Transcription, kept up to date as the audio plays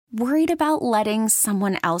Worried about letting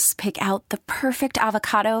someone else pick out the perfect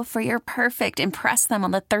avocado for your perfect impress them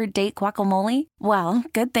on the third date guacamole? Well,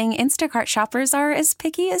 good thing Instacart shoppers are as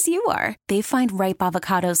picky as you are. They find ripe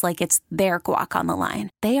avocados like it's their guac on the line.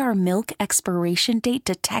 They are milk expiration date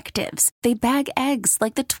detectives. They bag eggs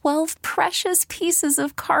like the 12 precious pieces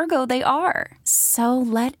of cargo they are. So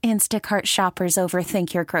let Instacart shoppers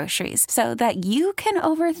overthink your groceries so that you can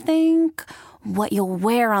overthink what you'll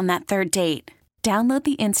wear on that third date. Download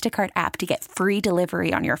the Instacart app to get free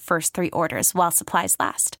delivery on your first 3 orders while supplies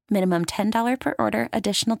last. Minimum $10 per order.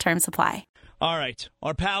 Additional terms apply. All right.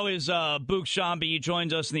 Our pal is Boog Sciambi. He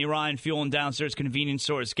joins us in the Orion Fuel and Downstairs Convenience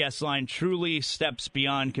Store's guest line. Truly steps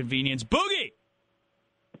beyond convenience. Boogie!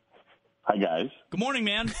 Hi, guys. Good morning,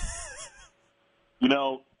 man. You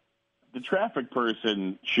know, the traffic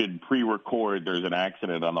person should pre-record there's an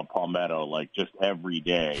accident on the Palmetto, like, just every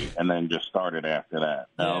day, and then just start it after that.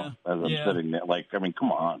 Yeah. As I'm sitting there, like, I mean,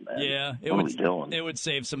 come on, man. Yeah. What are we doing? It would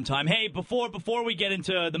save some time. Hey, before we get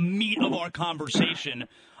into the meat of our conversation,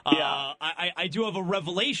 I do have a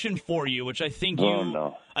revelation for you, which I think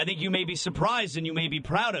you may be surprised and you may be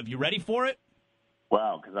proud of. You ready for it?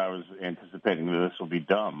 Wow, because I was anticipating that this will be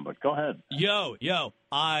dumb, but go ahead. Yo,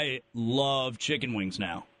 I love chicken wings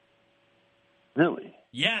now. Really?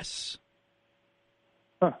 Yes.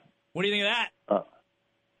 Huh. What do you think of that?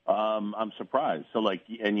 I'm surprised. So, like,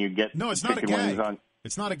 and you get no, it's not a gag.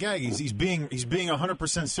 It's not a gag. He's being 100%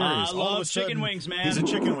 serious. I love chicken wings, man. He's a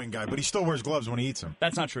chicken wing guy, but he still wears gloves when he eats them.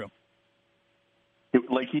 That's not true.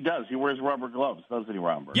 Like he does. He wears rubber gloves, doesn't he,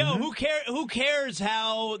 Romberg? Yo, who cares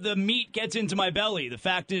how the meat gets into my belly? The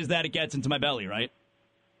fact is that it gets into my belly, right?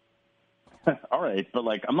 All right, but,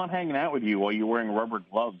 like, I'm not hanging out with you while you're wearing rubber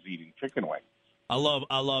gloves eating chicken wings. I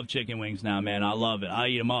love chicken wings now, man. I love it. I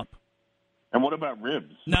eat them up. And what about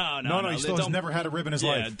ribs? No. He still has never had a rib in his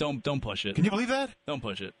life. Don't push it. Can you believe that? Don't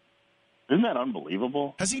push it. Isn't that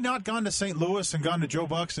unbelievable? Has he not gone to St. Louis and gone to Joe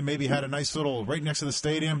Buck's and maybe had a nice little, right next to the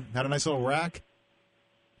stadium, had a nice little rack?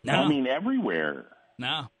 No. I mean, everywhere.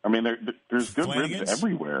 No. I mean, there's good ribs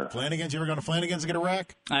everywhere. Flanagan's? You ever gone to Flanagan's to get a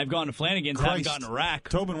rack? I've gone to Flanagan's, haven't gotten a rack.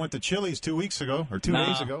 Tobin went to Chili's 2 weeks ago, or 2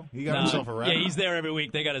 days ago. He got himself a rack. Yeah, he's there every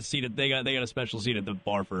week. They got a seat. They got a special seat at the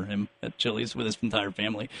bar for him at Chili's with his entire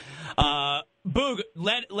family. Boog,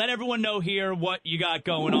 let everyone know here what you got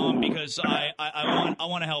going on, because I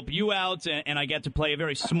want to help you out, and I get to play a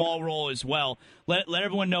very small role as well. Let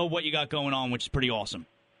everyone know what you got going on, which is pretty awesome.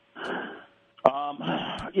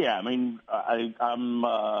 Yeah, I mean, I'm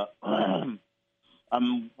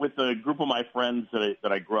with a group of my friends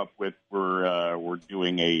that I grew up with. We're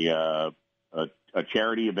doing a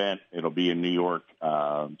charity event. It'll be in New York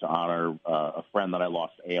to honor a friend that I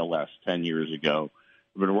lost to ALS 10 years ago.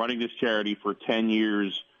 We've been running this charity for 10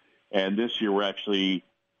 years, and this year we're actually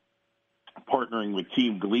partnering with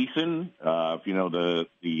Team Gleason. If you know the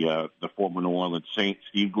former New Orleans Saint,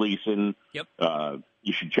 Steve Gleason. Yep.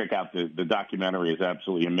 You should check out the documentary. It's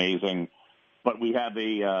absolutely amazing. But we have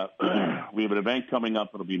an event coming up.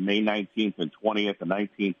 It'll be May 19th and 20th. The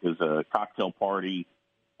 19th is a cocktail party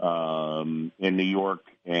in New York,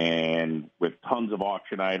 and with tons of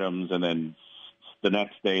auction items. And then the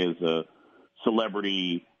next day is a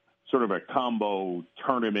celebrity, sort of a combo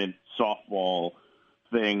tournament softball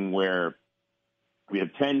thing where we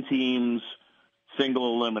have 10 teams,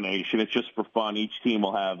 single elimination. It's just for fun. Each team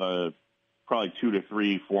will have probably 2 to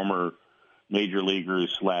 3 former major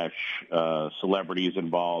leaguers / celebrities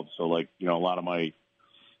involved. So, like, you know, a lot of my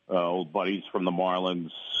old buddies from the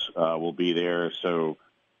Marlins will be there. So,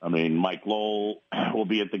 I mean, Mike Lowell will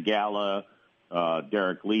be at the gala,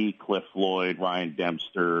 Derek Lee, Cliff Floyd, Ryan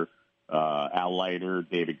Dempster, Al Leiter,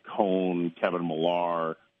 David Cohn, Kevin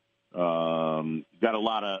Millar. Got a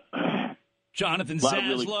lot of Jonathan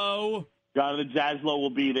Zaslow. Jonathan Zaslow will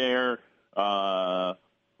be there.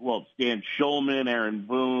 Well, Stan Schulman, Aaron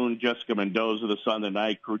Boone, Jessica Mendoza, the Sunday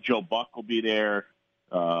Night Crew. Joe Buck will be there.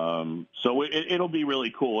 So it'll be really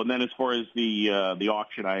cool. And then as far as the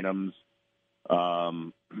auction items, I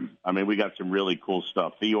mean, we got some really cool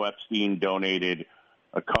stuff. Theo Epstein donated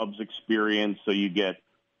a Cubs experience, so you get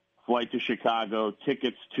flight to Chicago,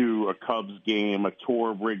 tickets to a Cubs game, a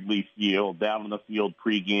tour of Wrigley Field, down on the field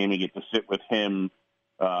pregame. You get to sit with him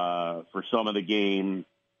for some of the game.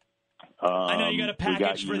 I know you got a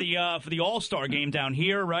package for the All-Star game down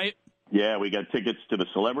here, right? Yeah, we got tickets to the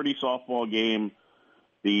celebrity softball game,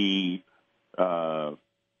 the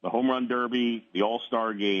the home run derby, the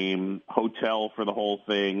All-Star game, hotel for the whole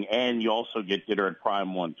thing, and you also get dinner at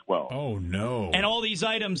Prime 112. Oh, no. And all these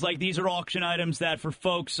items, like these are auction items that for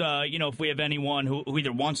folks, if we have anyone who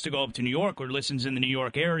either wants to go up to New York or listens in the New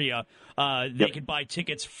York area, they could buy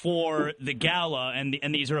tickets for the gala, and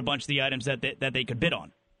these are a bunch of the items that they could bid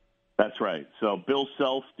on. That's right. So Bill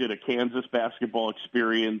Self did a Kansas basketball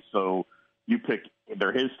experience, so you pick,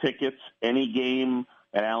 they're his tickets, any game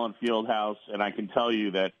at Allen Fieldhouse, and I can tell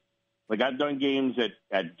you that, like, I've done games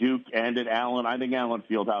at Duke and at Allen. I think Allen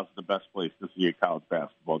Fieldhouse is the best place to see a college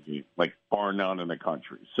basketball game, like bar none in the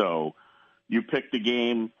country. So you pick the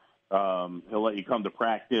game. He'll let you come to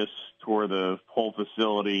practice, tour the whole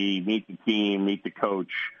facility, meet the team, meet the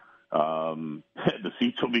coach. The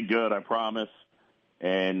seats will be good, I promise.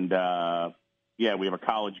 And, we have a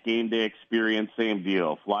college game day experience, same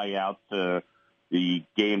deal. Fly out to the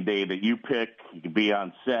game day that you pick. You can be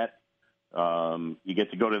on set. You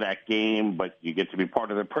get to go to that game, but you get to be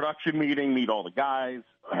part of the production meeting, meet all the guys.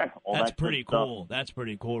 That's pretty cool. That's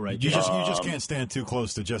pretty cool, right? You just can't stand too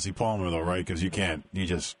close to Jesse Palmer, though, right? Because you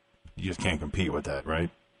just can't compete with that, right?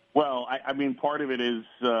 Well, I mean, part of it is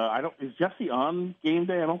is Jesse on game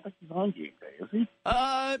day? I don't think he's on game day, is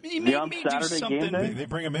he? He may on do Saturday something. game day? They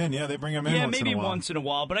bring him in, they bring him in. Yeah, once maybe in a while. once in a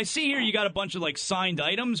while. But I see here you got a bunch of like signed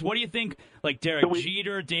items. What do you think? Like Derek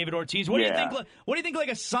Jeter, David Ortiz. What do you think? What do you think?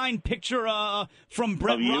 Like a signed picture from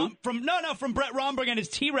Brett from Brett Romberg and his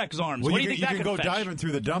T-Rex arms. Well, what do you think you that can could go fetch? diving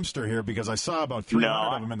through the dumpster here because I saw about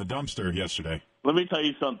 300 of them in the dumpster yesterday. Let me tell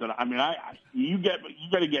you something. I mean, you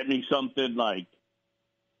got to get me something like.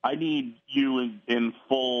 I need you in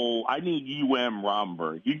full. I need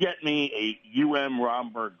Romberg. You get me a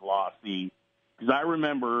Romberg glossy because I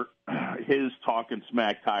remember his talking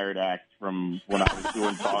smack tired act from when I was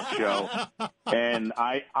doing talk show, and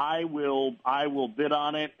I will bid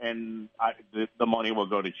on it, and the money will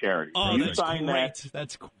go to charity. Oh, you that's sign great.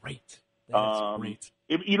 That's great. That's great.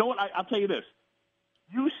 You know what? I'll tell you this: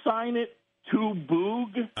 you sign it to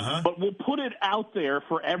Boog, but we'll put it out there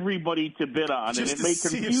for everybody to bid on, and it may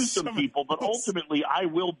confuse some people, but ultimately I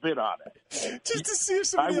will bid on it. Just to see if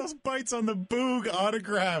somebody else bites on the Boog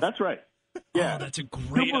autograph. That's right. Yeah, that's a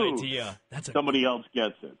great idea. Somebody else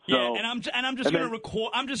gets it. So, yeah, and I'm just going to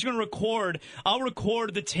record. I'm just going to record. I'll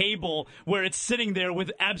record the table where it's sitting there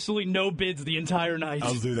with absolutely no bids the entire night.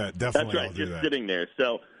 I'll do that. Definitely, that's right. I'll do just sitting there.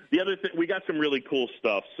 So the other thing, we got some really cool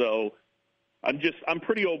stuff. So. I'm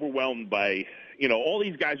pretty overwhelmed by, all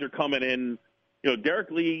these guys are coming in,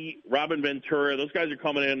 Derek Lee, Robin Ventura, those guys are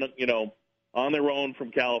coming in, on their own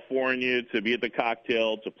from California to be at the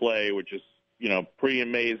cocktail to play, which is, pretty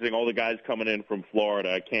amazing. All the guys coming in from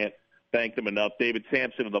Florida, I can't thank them enough. David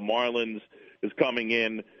Sampson of the Marlins is coming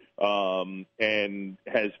in and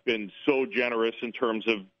has been so generous in terms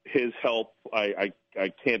of his help. I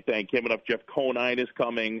can't thank him enough. Jeff Conine is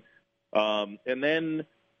coming. And then,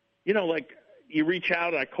 you reach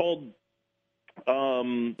out. I called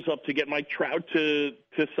up to get Mike Trout to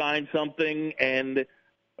sign something, and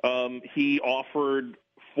he offered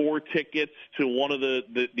 4 tickets to one of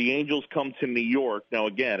the Angels come to New York. Now,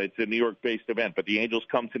 again, it's a New York-based event, but the Angels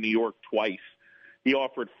come to New York twice. He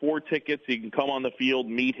offered 4 tickets. You can come on the field,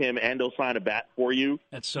 meet him, and he'll sign a bat for you.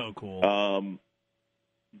 That's so cool.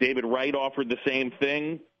 David Wright offered the same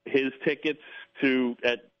thing. His tickets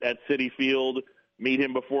at Citi Field. Meet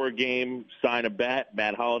him before a game, sign a bat.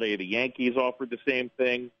 Matt Holliday of the Yankees offered the same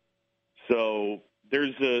thing. So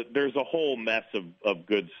there's a whole mess of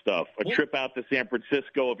good stuff. A trip out to San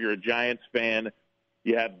Francisco if you're a Giants fan.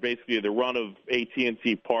 You have basically the run of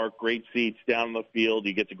AT&T Park, great seats down in the field.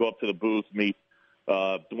 You get to go up to the booth, meet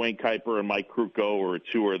Dwayne Kuiper and Mike Krukow, or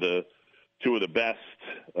two of the best.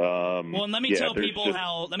 Well, and let me tell people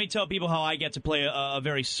how I get to play a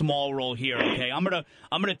very small role here. Okay, I'm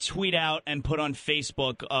gonna tweet out and put on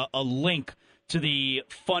Facebook a link to the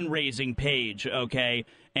fundraising page. Okay.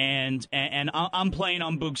 And I'm playing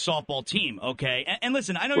on Boog's softball team, okay? And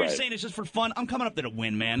listen, I know you're saying it's just for fun. I'm coming up there to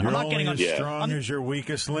win, man. You're I'm not getting on. As strong as your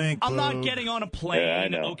weakest link. I'm not getting on a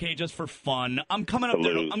plane, okay, just for fun. I'm coming up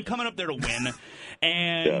there. I'm coming up there to win,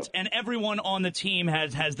 and everyone on the team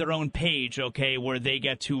has their own page, okay, where they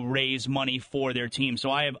get to raise money for their team.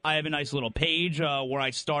 So I have a nice little page where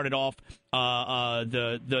I started off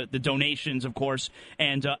the donations, of course,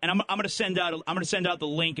 and I'm gonna send out the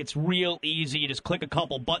link. It's real easy. You just click a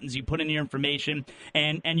couple buttons, you put in your information,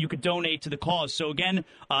 and you could donate to the cause. So again,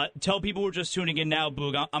 tell people who are just tuning in now,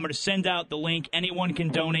 Boog, I'm going to send out the link. Anyone can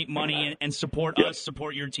donate money and support us,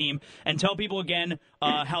 support your team, and tell people again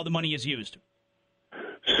how the money is used.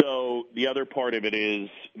 So the other part of it is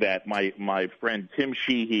that my friend Tim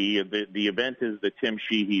Sheehy, the event is the Tim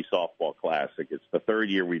Sheehy Softball Classic. It's the third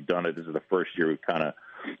year we've done it. This is the first year we've kind of,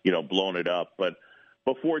 blown it up. But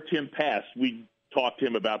before Tim passed, we talked to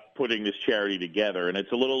him about putting this charity together, and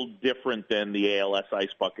it's a little different than the ALS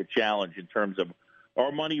Ice Bucket Challenge in terms of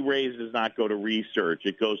our money raised does not go to research.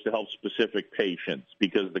 It goes to help specific patients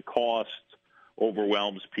because the cost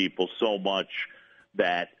overwhelms people so much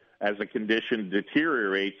that as a condition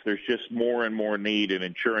deteriorates, there's just more and more need, and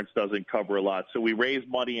insurance doesn't cover a lot. So we raise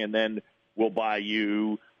money, and then we'll buy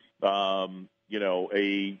you,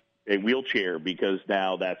 a wheelchair because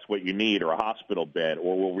now that's what you need, or a hospital bed,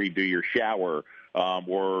 or we'll redo your shower,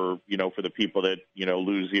 or for the people that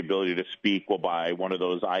lose the ability to speak, we'll buy one of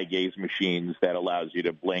those eye gaze machines that allows you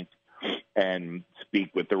to blink and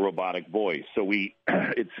speak with the robotic voice. So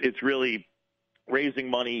it's really raising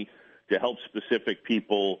money to help specific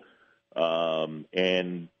people.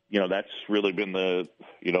 And that's really been the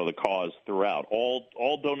cause throughout.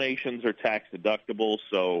 All donations are tax deductible.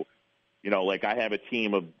 So, I have a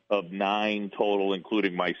team of 9 total,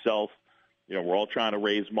 including myself. We're all trying to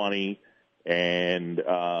raise money, and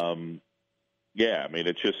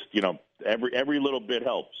it's just every little bit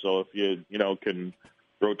helps. So if you can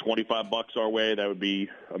throw $25 our way, that would be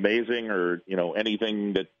amazing, or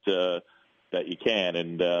anything that you can.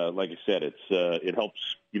 And like I said, it helps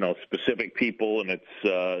specific people, and it's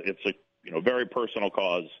a very personal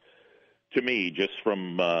cause to me. Just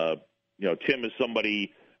from Tim is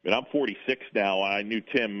somebody. I mean, I'm 46 now. I knew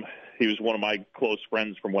Tim. He was one of my close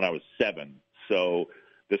friends from when I was 7. So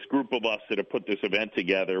this group of us that have put this event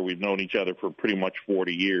together, we've known each other for pretty much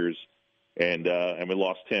 40 years, and we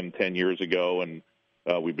lost Tim 10 years ago, and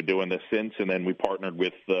we've been doing this since. And then we partnered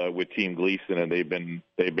with Team Gleason, and they've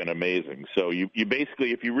been amazing. So you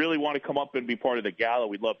basically, if you really want to come up and be part of the gala,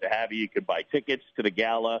 we'd love to have you. You can buy tickets to the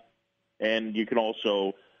gala, and you can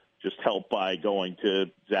also just help by going to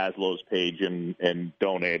Zaslow's page and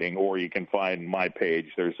donating, or you can find my page.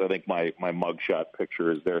 There's, I think, my mugshot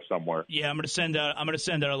picture is there somewhere. Yeah, I'm gonna send out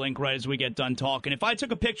a link right as we get done talking. If I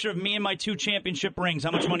took a picture of me and my 2 championship rings,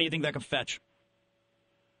 how much money do you think that could fetch?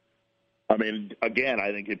 I mean, again,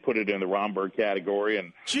 I think you'd put it in the Romberg category.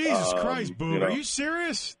 And Jesus Christ, Boog, are you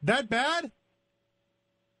serious? That bad?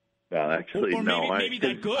 No, actually, or no. Maybe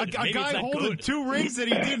that good. A guy holding 2 rings that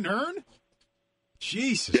he didn't earn?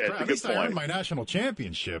 Jesus Christ! At least I earned my national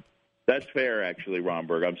championship. That's fair, actually,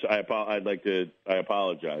 Romberg. I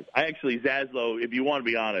apologize. Zaslow, if you want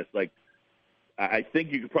to be honest, I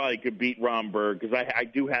think you could beat Romberg, because I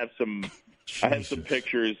do have some. Jesus. I have some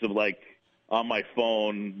pictures of on my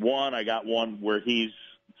phone. I got one where he's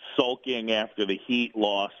sulking after the Heat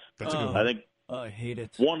loss. That's a good one. I think. I hate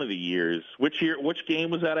it. One of the years. Which year? Which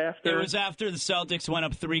game was that after? It was after the Celtics went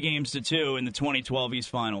up 3-2 in the 2012 East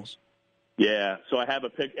Finals. Yeah, so I have a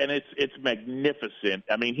pic, and it's magnificent.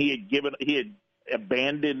 I mean, he had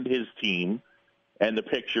abandoned his team, and the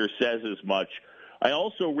picture says as much. I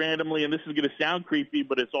also randomly, and this is going to sound creepy,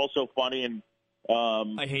 but it's also funny, and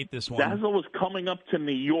I hate this one. Zaslow was coming up to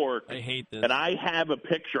New York. I hate this. And I have a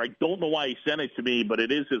picture. I don't know why he sent it to me, but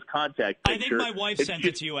it is his contact picture. I think my wife sent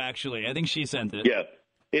it to you, actually. I think she sent it. Yeah.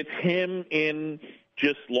 It's him in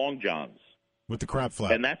just long johns. With the crab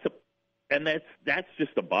flap. And that's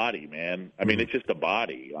just a body, man. I mean, it's just a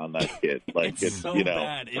body on that kid. It's so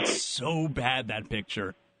bad. It's so bad, that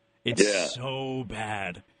picture. It's so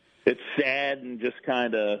bad. It's sad and just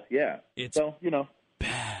kind of, It's so,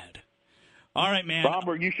 bad. All right, man.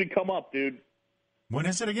 Romberg, you should come up, dude. When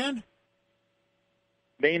is it again?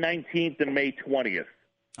 May 19th and May 20th.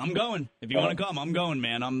 I'm going. If you want to come, I'm going,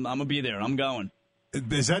 man. I'm going to be there. I'm going.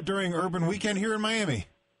 Is that during Urban Weekend here in Miami?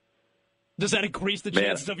 Does that increase the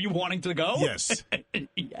chances of you wanting to go? Yes.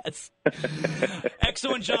 Yes.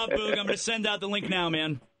 Excellent job, Boog. I'm going to send out the link now,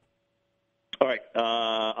 man. All right.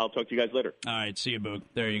 I'll talk to you guys later. All right. See you, Boog.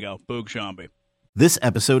 There you go. Boog Sciambi. This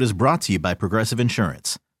episode is brought to you by Progressive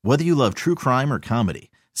Insurance. Whether you love true crime or comedy,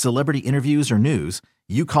 celebrity interviews or news,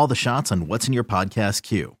 you call the shots on what's in your podcast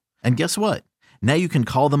queue. And guess what? Now you can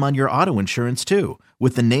call them on your auto insurance, too,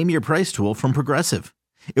 with the Name Your Price tool from Progressive.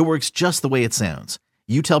 It works just the way it sounds.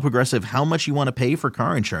 You tell Progressive how much you want to pay for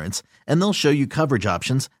car insurance, and they'll show you coverage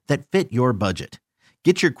options that fit your budget.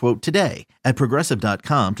 Get your quote today at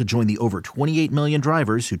Progressive.com to join the over 28 million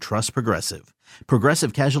drivers who trust Progressive.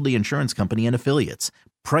 Progressive Casualty Insurance Company and Affiliates.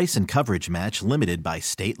 Price and coverage match limited by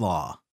state law.